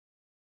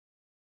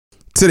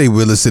Today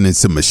we're listening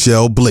to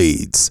Michelle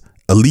Blades,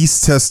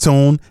 Elise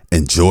Testone,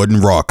 and Jordan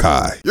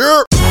Rawkai.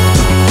 Yeah.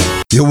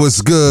 Yo,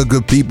 what's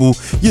good people?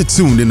 You're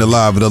tuned in to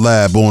Live at the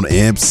Lab on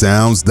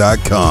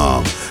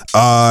ampsounds.com.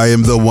 I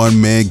am the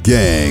one-man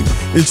gang,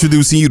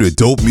 introducing you to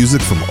dope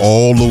music from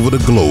all over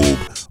the globe.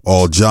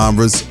 All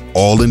genres,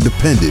 all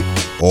independent,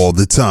 all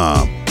the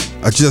time.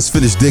 I just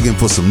finished digging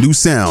for some new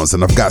sounds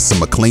and I've got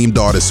some acclaimed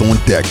artists on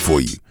deck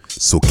for you.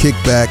 So kick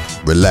back,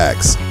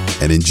 relax,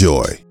 and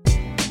enjoy.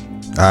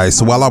 Alright,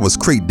 so while I was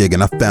crate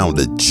digging, I found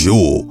a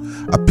jewel.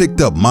 I picked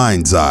up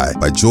Mind's Eye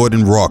by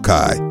Jordan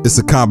Rawkai. It's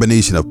a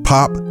combination of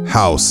pop,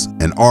 house,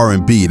 and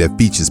R&B that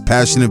features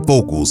passionate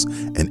vocals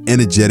and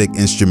energetic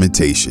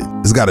instrumentation.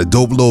 It's got a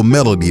dope little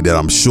melody that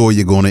I'm sure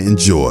you're going to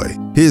enjoy.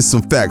 Here's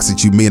some facts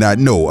that you may not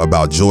know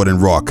about Jordan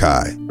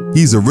Rawkai.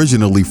 He's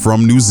originally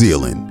from New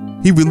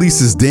Zealand. He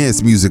releases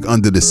dance music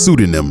under the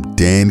pseudonym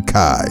Dan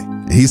Kai.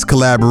 And he's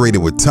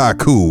collaborated with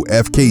Taku,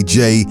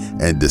 FKJ,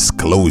 and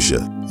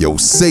Disclosure. Yo,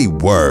 say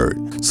word.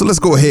 So let's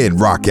go ahead and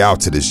rock out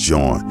to this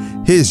joint.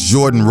 Here's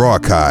Jordan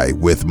Rawkai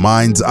with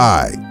Mind's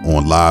Eye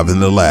on Live in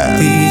the Lab.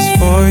 These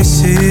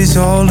voices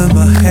all in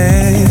my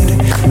head,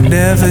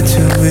 never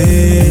to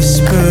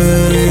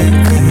whisper,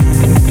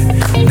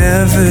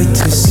 never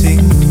to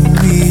sing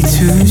me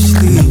to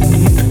sleep,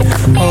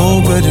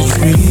 oh but a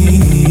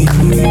dream.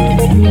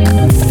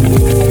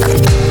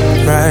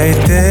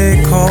 Right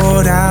there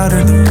caught out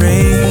in the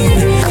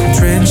rain,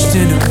 drenched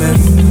in a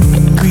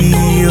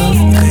memory of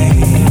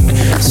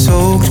pain,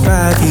 soaked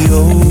by the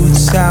old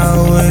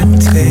sour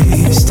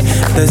taste.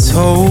 Let's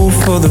hope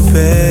for the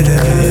better.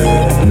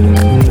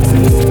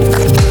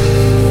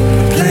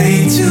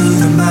 Play to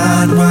the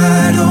mind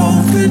wide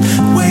open,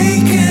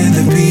 waken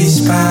the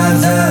beast by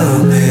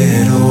the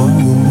middle.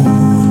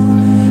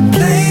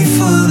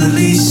 Playful, at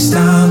least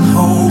I'm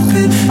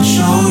hoping,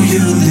 show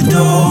you the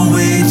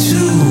doorway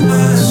to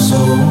my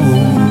soul.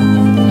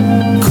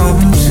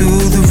 Come to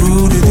the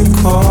root of the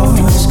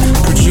cause,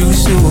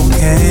 produce a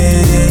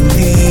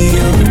candy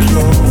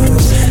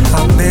applause. I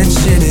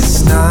mention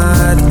it's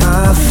not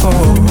my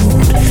fault,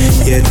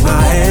 yet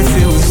my head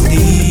feels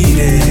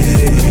needed.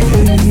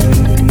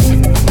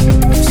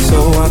 So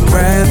I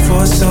grab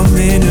for some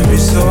inner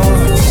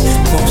resource,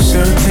 most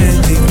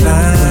certainly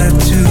blind.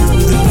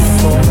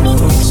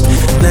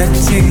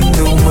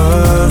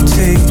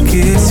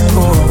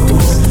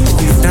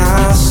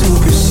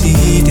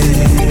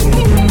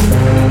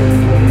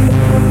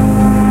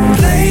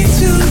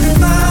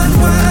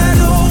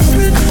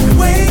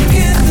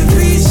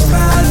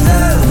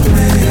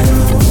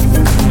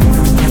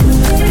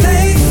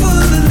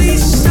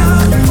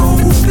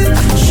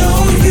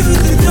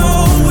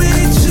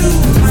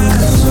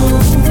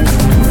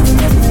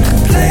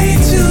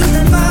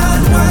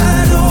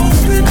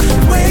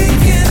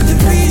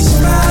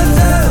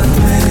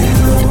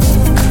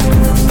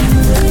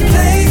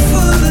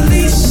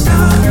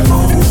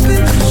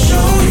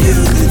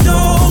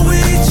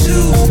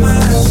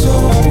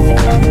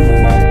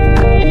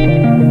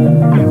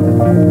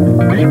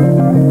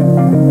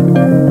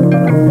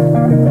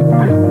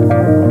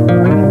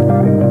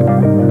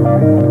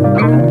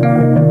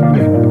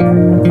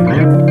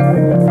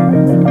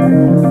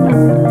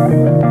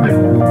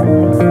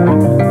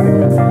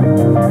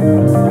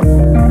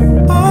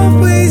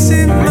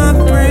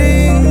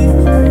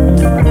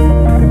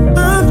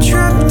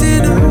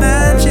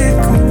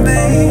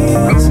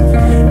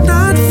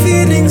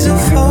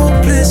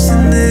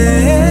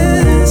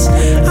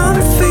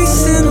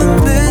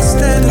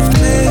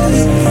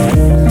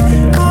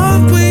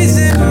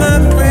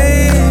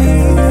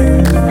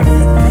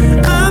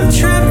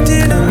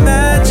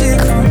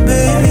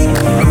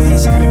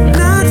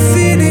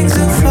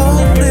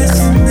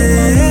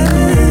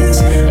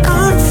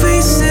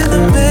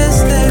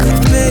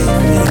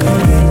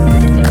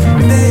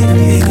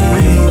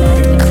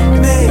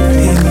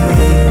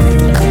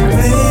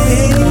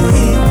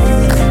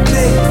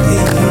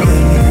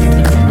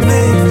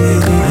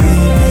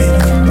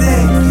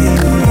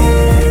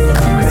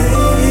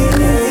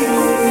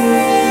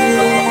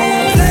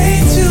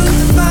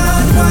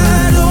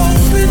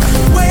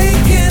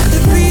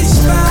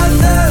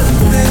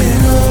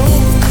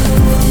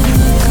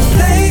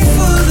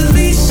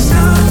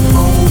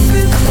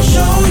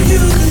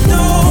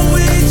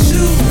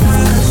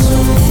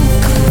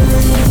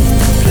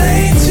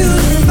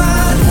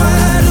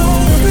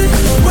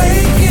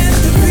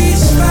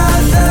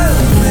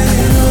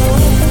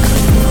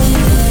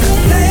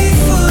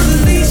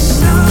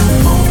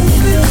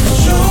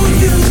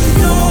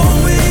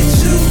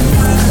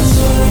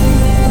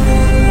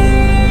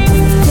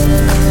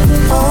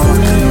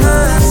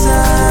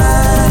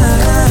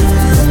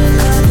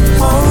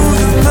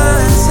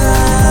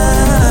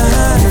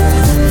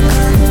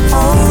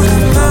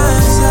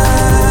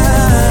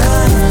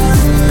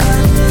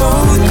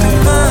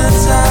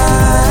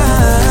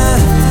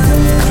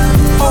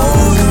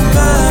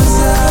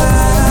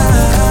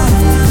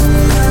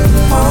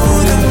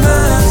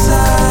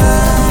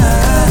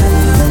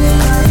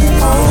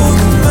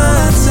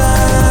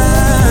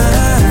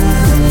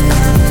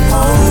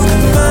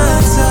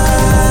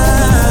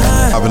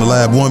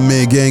 Lab One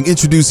Man Gang,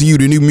 introducing you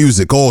to new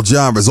music, all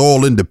genres,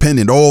 all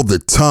independent, all the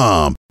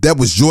time. That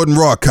was Jordan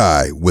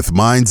Rakai with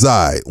Mind's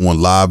Eye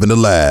on Live in the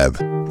Lab.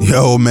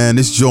 Yo, man,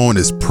 this joint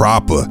is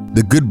proper.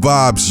 The good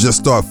vibes just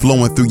start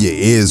flowing through your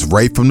ears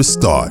right from the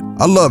start.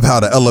 I love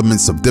how the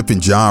elements of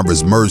different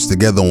genres merge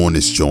together on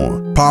this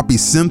joint. Poppy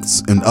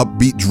synths and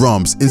upbeat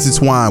drums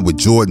intertwine with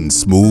Jordan's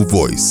smooth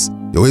voice.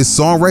 Yo, his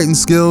songwriting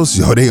skills,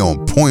 yo, they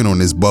on point on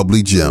this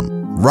bubbly gem.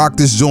 Rock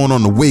this joint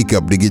on the wake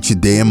up to get your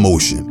day in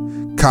motion.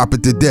 Cop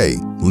it today.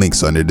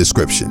 Links on the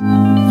description.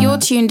 You're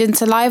tuned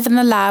into Live in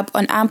the Lab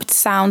on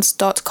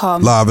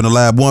ampedsounds.com. Live in the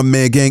Lab One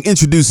Man Gang,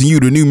 introducing you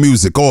to new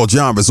music, all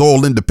genres,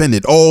 all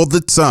independent, all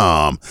the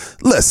time.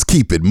 Let's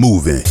keep it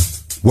moving.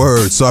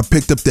 Word, so I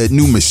picked up that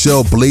new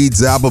Michelle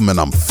Blades album and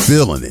I'm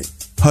feeling it.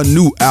 Her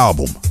new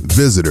album,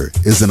 Visitor,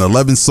 is an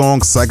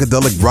 11-song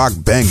psychedelic rock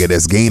banger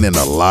that's gaining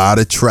a lot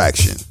of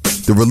traction.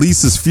 The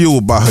release is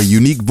fueled by her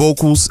unique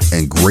vocals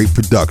and great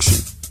production.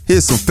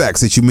 Here's some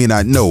facts that you may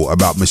not know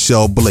about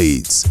Michelle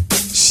Blades.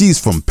 She's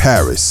from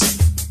Paris.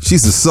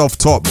 She's a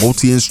self-taught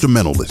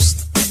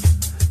multi-instrumentalist.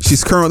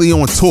 She's currently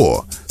on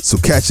tour, so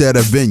catch her at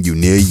a venue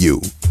near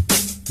you.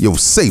 Yo,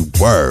 say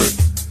word.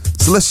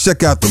 So let's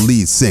check out the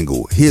lead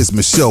single. Here's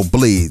Michelle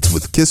Blades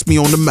with Kiss Me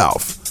on the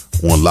Mouth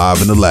on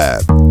Live in the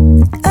Lab.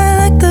 I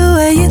like the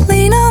way you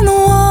lean on the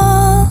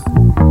wall,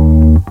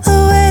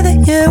 the way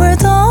that your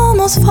words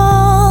almost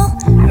fall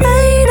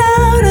right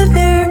out of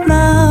your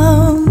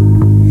mouth,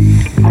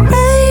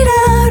 right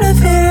out of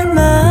your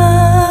mouth.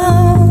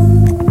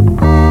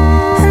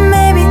 And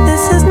maybe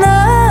this is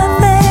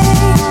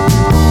nothing,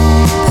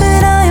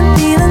 but I am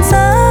feeling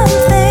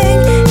something,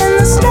 and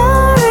the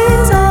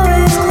story's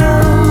always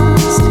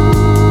closed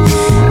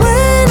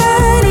when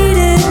I need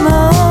it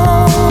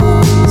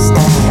most.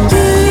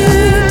 You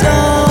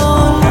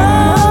don't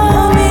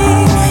know me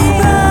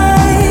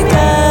like I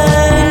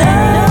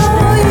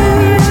know you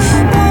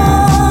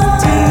want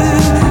to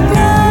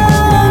know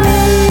me.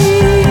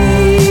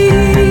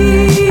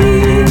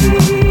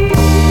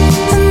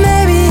 And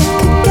maybe I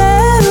could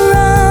get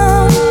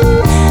around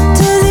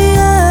to the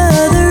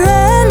other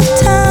end of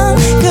town,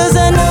 'cause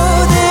I know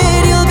that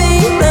you'll be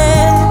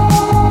there.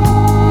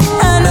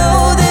 I know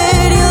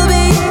that you'll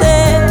be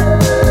there.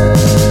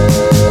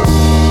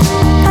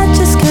 I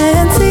just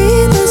can't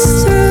see this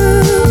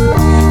through,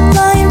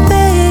 lying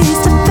face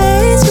to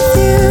face with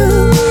you.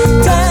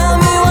 Tell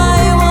me why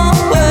it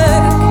won't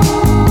work,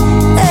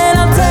 and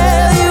I'll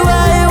tell you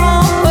why it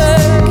won't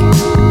work.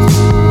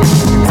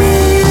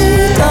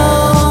 You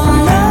don't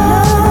know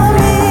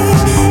me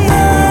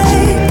like I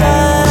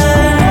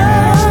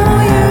know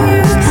you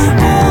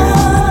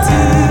want to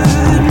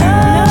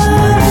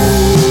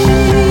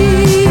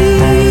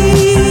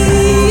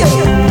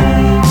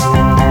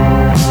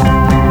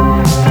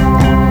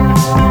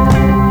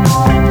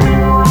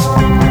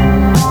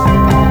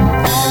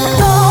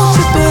Don't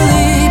you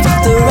believe that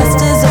the rest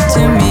is up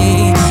to me?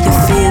 You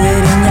feel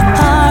it in your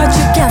heart,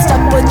 you can't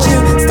stop what you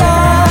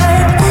start.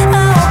 I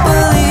don't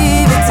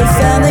believe it's a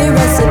family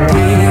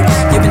recipe.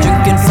 You've been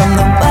drinking from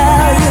the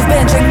well, you've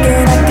been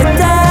drinking, I could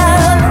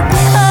tell.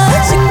 I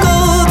let you go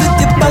with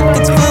your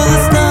pockets full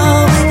of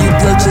snow. You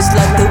blow just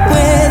like the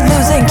wind,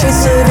 losing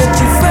trace of your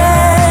true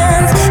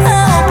friends. I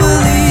don't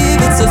believe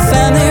it's a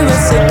family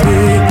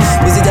recipe.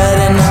 Was your dad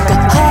an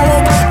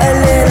alcoholic, a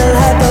little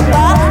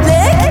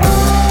hyperbolic?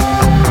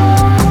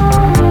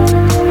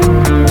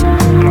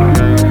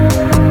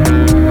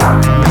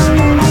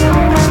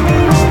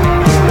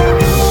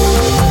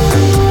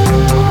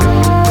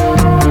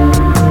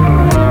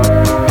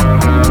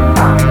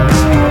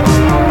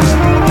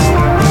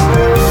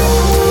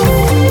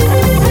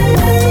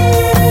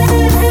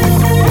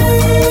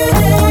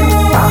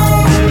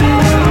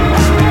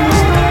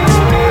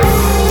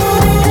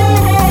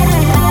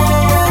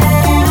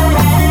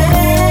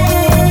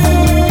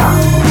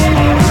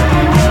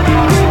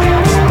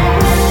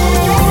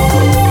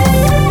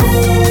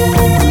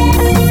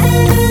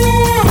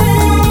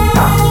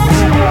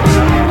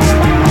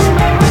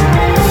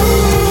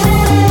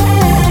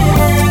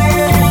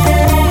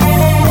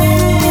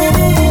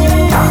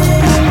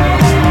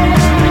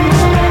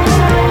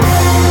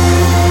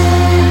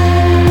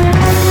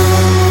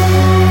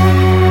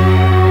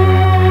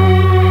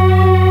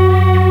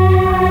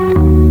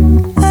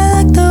 I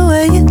like the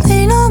way you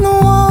lean on the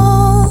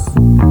wall,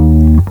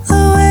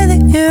 the way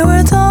that your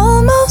words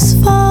almost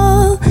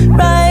fall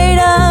right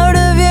out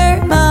of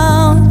your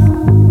mouth.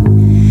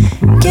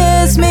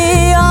 Kiss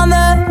me on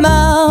the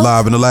mouth.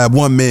 Live in the Lab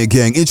One Man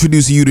Gang,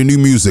 introducing you to new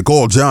music,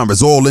 all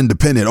genres, all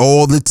independent,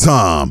 all the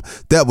time.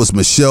 That was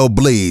Michelle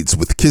Blades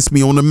with Kiss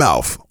Me on the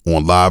Mouth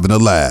on Live in the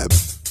Lab.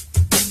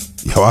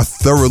 Yo, I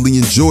thoroughly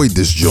enjoyed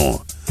this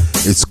joint.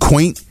 It's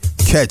quaint,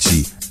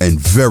 catchy, and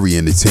very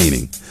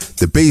entertaining.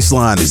 The bass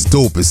line is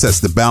dope and sets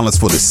the balance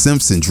for the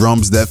synths and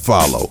drums that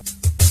follow.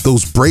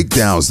 Those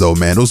breakdowns though,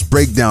 man, those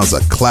breakdowns are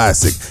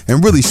classic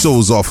and really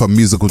shows off her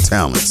musical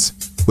talents.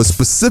 What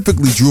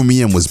specifically drew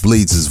me in was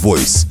Blades'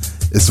 voice.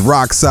 It's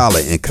rock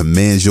solid and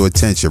commands your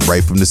attention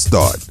right from the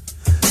start.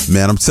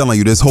 Man, I'm telling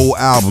you, this whole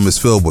album is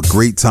filled with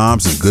great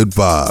times and good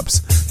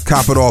vibes.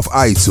 Cop it off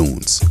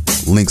iTunes.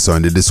 Links are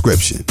in the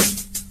description.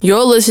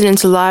 You're listening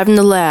to Live in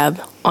the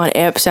Lab on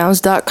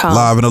ampsounds.com.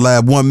 Live in the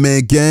Lab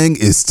one-man gang,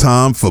 it's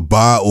time for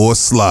Buy or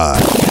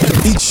Slide.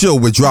 Each show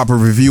we drop a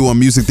review on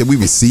music that we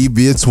receive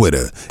via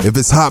Twitter. If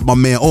it's hot, my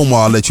man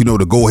Omar will let you know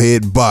to go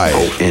ahead and buy it.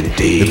 Oh,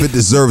 indeed. If it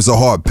deserves a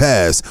hard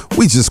pass,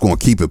 we just gonna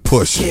keep it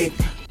pushing. Kick,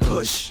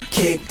 push.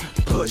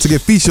 To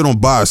get featured on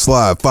Buy or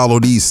Slide, follow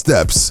these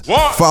steps.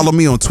 Follow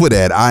me on Twitter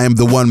at I Am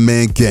The One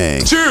Man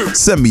Gang.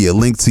 Send me a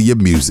link to your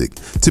music.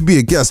 To be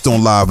a guest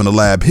on Live in the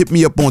Lab, hit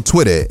me up on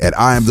Twitter at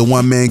I Am The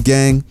One Man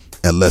Gang,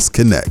 and let's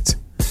connect.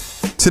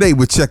 Today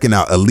we're checking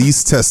out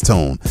Elise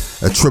Testone,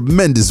 a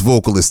tremendous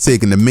vocalist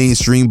taking the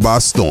mainstream by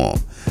storm.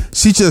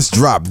 She just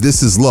dropped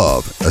This Is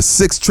Love, a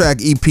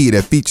 6-track EP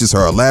that features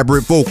her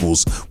elaborate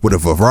vocals with a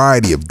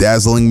variety of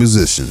dazzling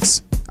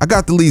musicians. I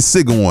got the lead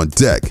singer on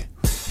deck.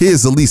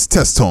 Here's Elise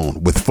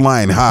Testone with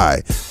Flying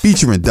High,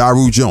 featuring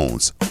Daru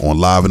Jones on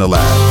Live in the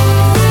Lab.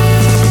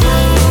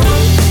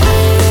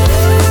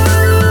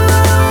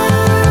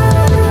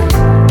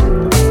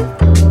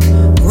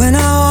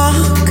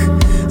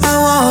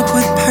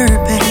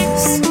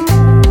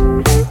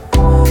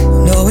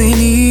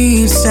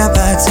 Step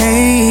I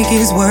take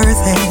is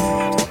worth it.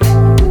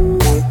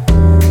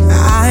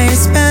 I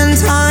spend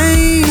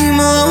time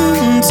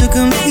alone to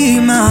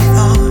complete my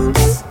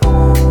thoughts,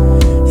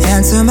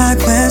 answer my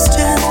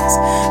questions,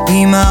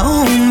 be my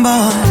own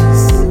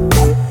boss.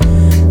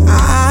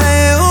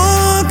 I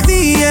walk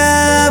the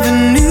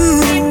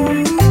avenue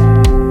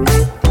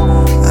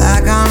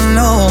like I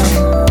know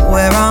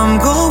where I'm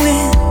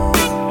going.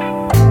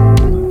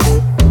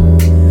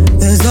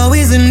 There's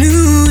always a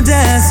new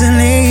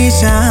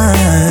destination.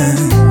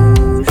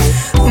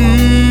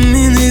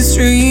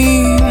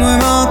 Dream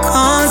we're all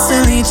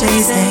constantly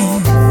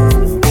chasing.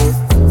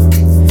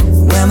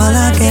 When will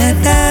I get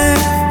there?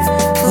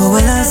 Who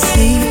will I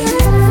see?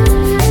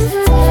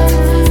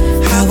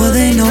 How will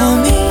they know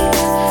me?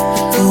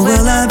 Who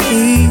will I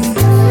be?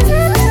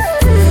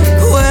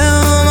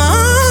 Well,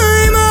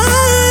 my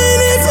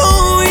mind is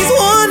always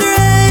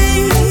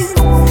wondering.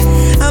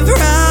 I'm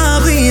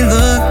probably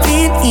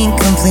looking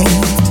incomplete.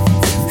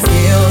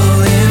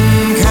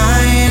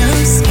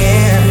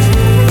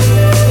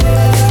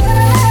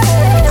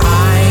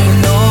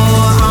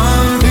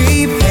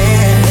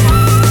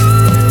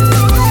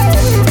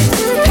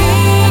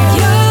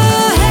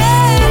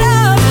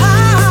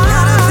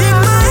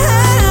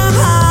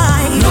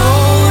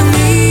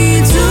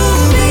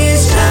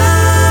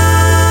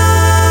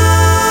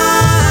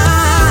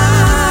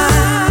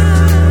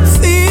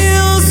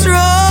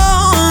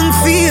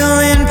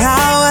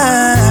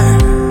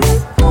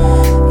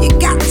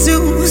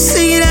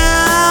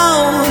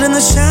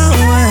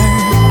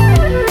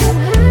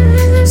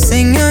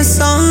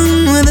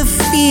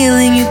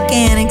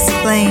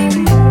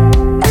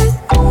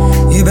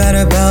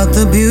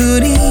 The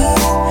beauty,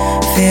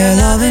 fear,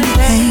 love, and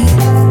pain.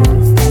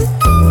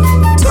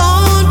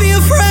 Don't be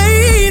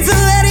afraid to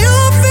let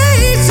your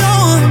face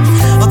show.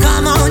 Oh,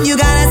 come on, you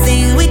gotta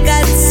sing with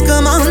guts.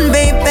 Come on,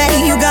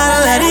 baby, you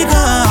gotta let it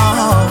go.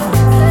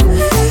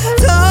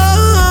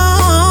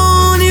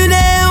 Don't you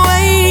dare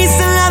waste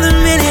another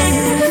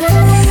minute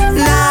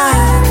not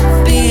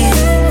being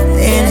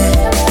in it.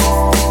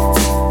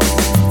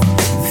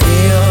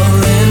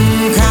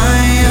 Feeling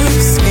kind of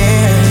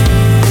scared.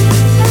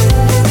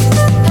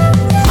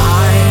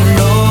 I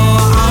know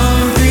I'm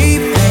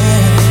prepared.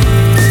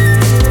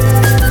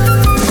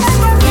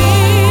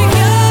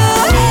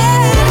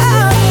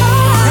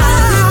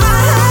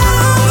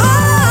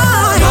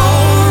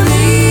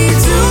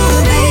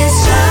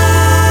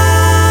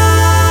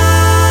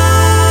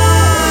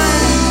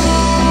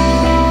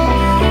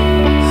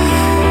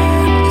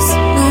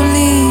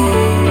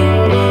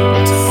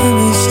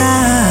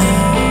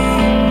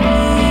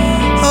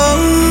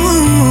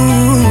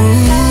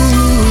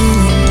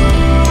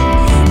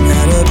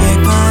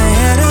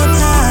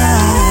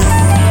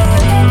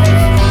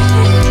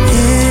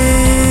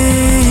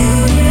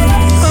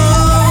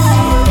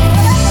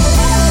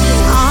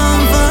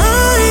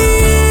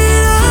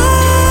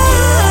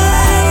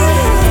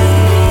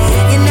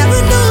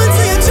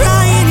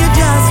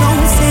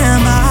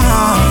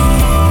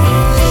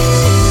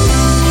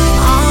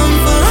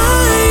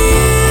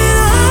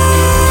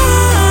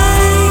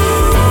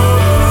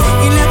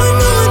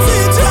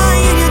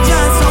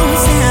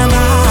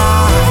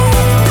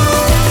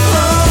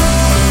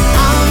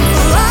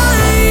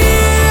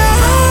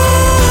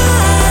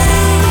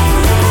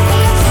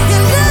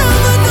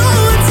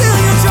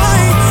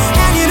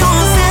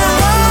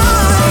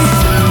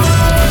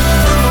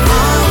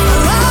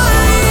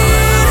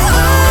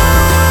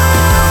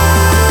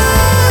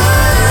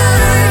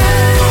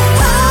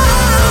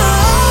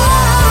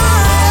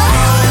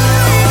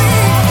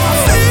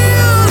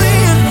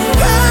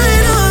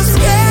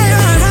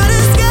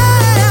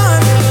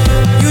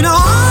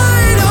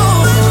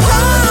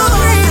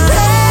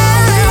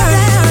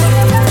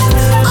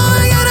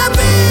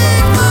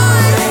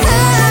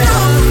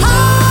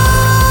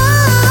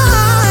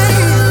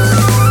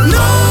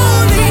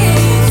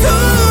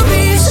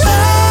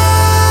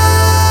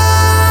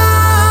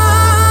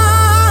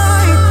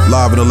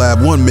 Live in the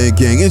Lab, One Man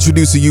Gang,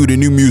 introducing you to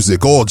new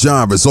music, all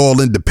genres,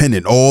 all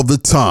independent, all the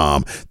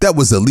time. That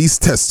was Elise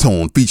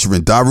Testone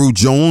featuring Daru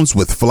Jones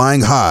with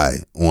Flying High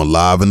on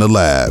Live in the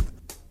Lab.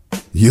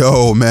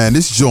 Yo, man,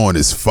 this joint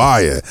is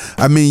fire.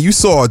 I mean, you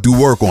saw her do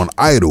work on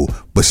Idol,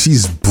 but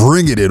she's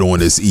bringing it on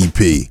this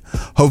EP.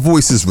 Her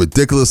voice is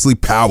ridiculously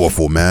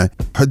powerful, man.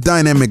 Her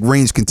dynamic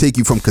range can take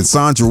you from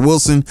Cassandra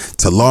Wilson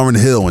to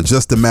Lauryn Hill in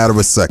just a matter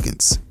of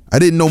seconds. I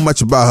didn't know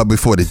much about her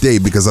before today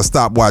because I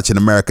stopped watching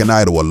American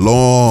Idol a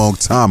long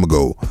time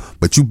ago,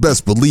 but you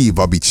best believe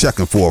I'll be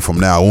checking for her from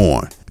now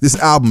on. This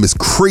album is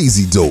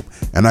crazy dope,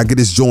 and I get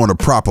this joint a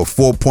proper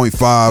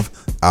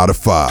 4.5 out of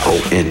 5.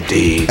 Oh,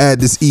 indeed. Add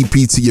this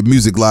EP to your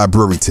music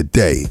library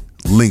today.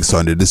 Links are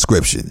in the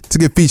description. To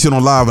get featured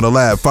on Live in the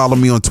Lab, follow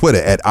me on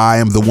Twitter at I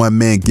Am The One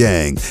Man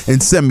Gang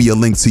and send me a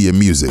link to your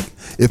music.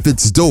 If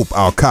it's dope,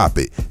 I'll cop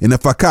it. And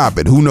if I cop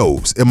it, who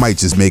knows? It might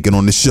just make it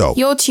on the show.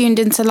 You're tuned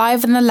into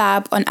Live in the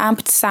Lab on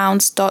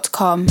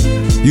ampedsounds.com.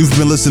 You've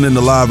been listening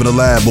to Live in the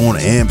Lab on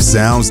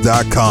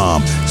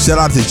ampsounds.com. Shout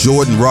out to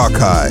Jordan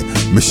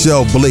Rockhigh,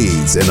 Michelle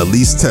Blades, and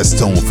Elise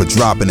Testone for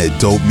dropping that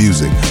dope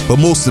music. But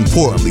most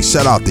importantly,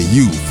 shout out to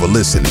you for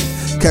listening.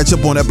 Catch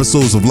up on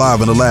episodes of Live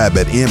in the Lab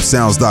at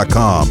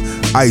ampsounds.com,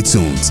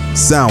 iTunes,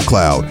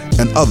 SoundCloud,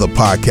 and other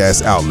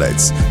podcast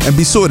outlets. And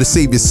be sure to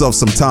save yourself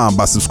some time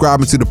by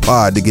subscribing to the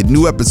pod to get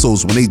new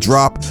episodes when they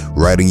drop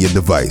right on your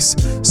device.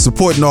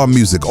 Supporting our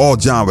music, all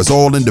genres,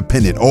 all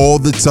independent, all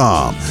the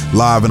time.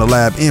 Live in the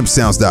Lab,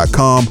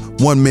 ampsounds.com.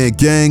 One Man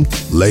Gang,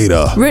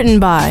 later. Written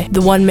by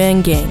The One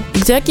Man Gang.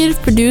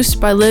 Executive produced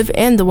by Liv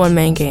and The One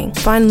Man Gang.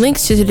 Find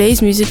links to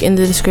today's music in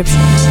the description.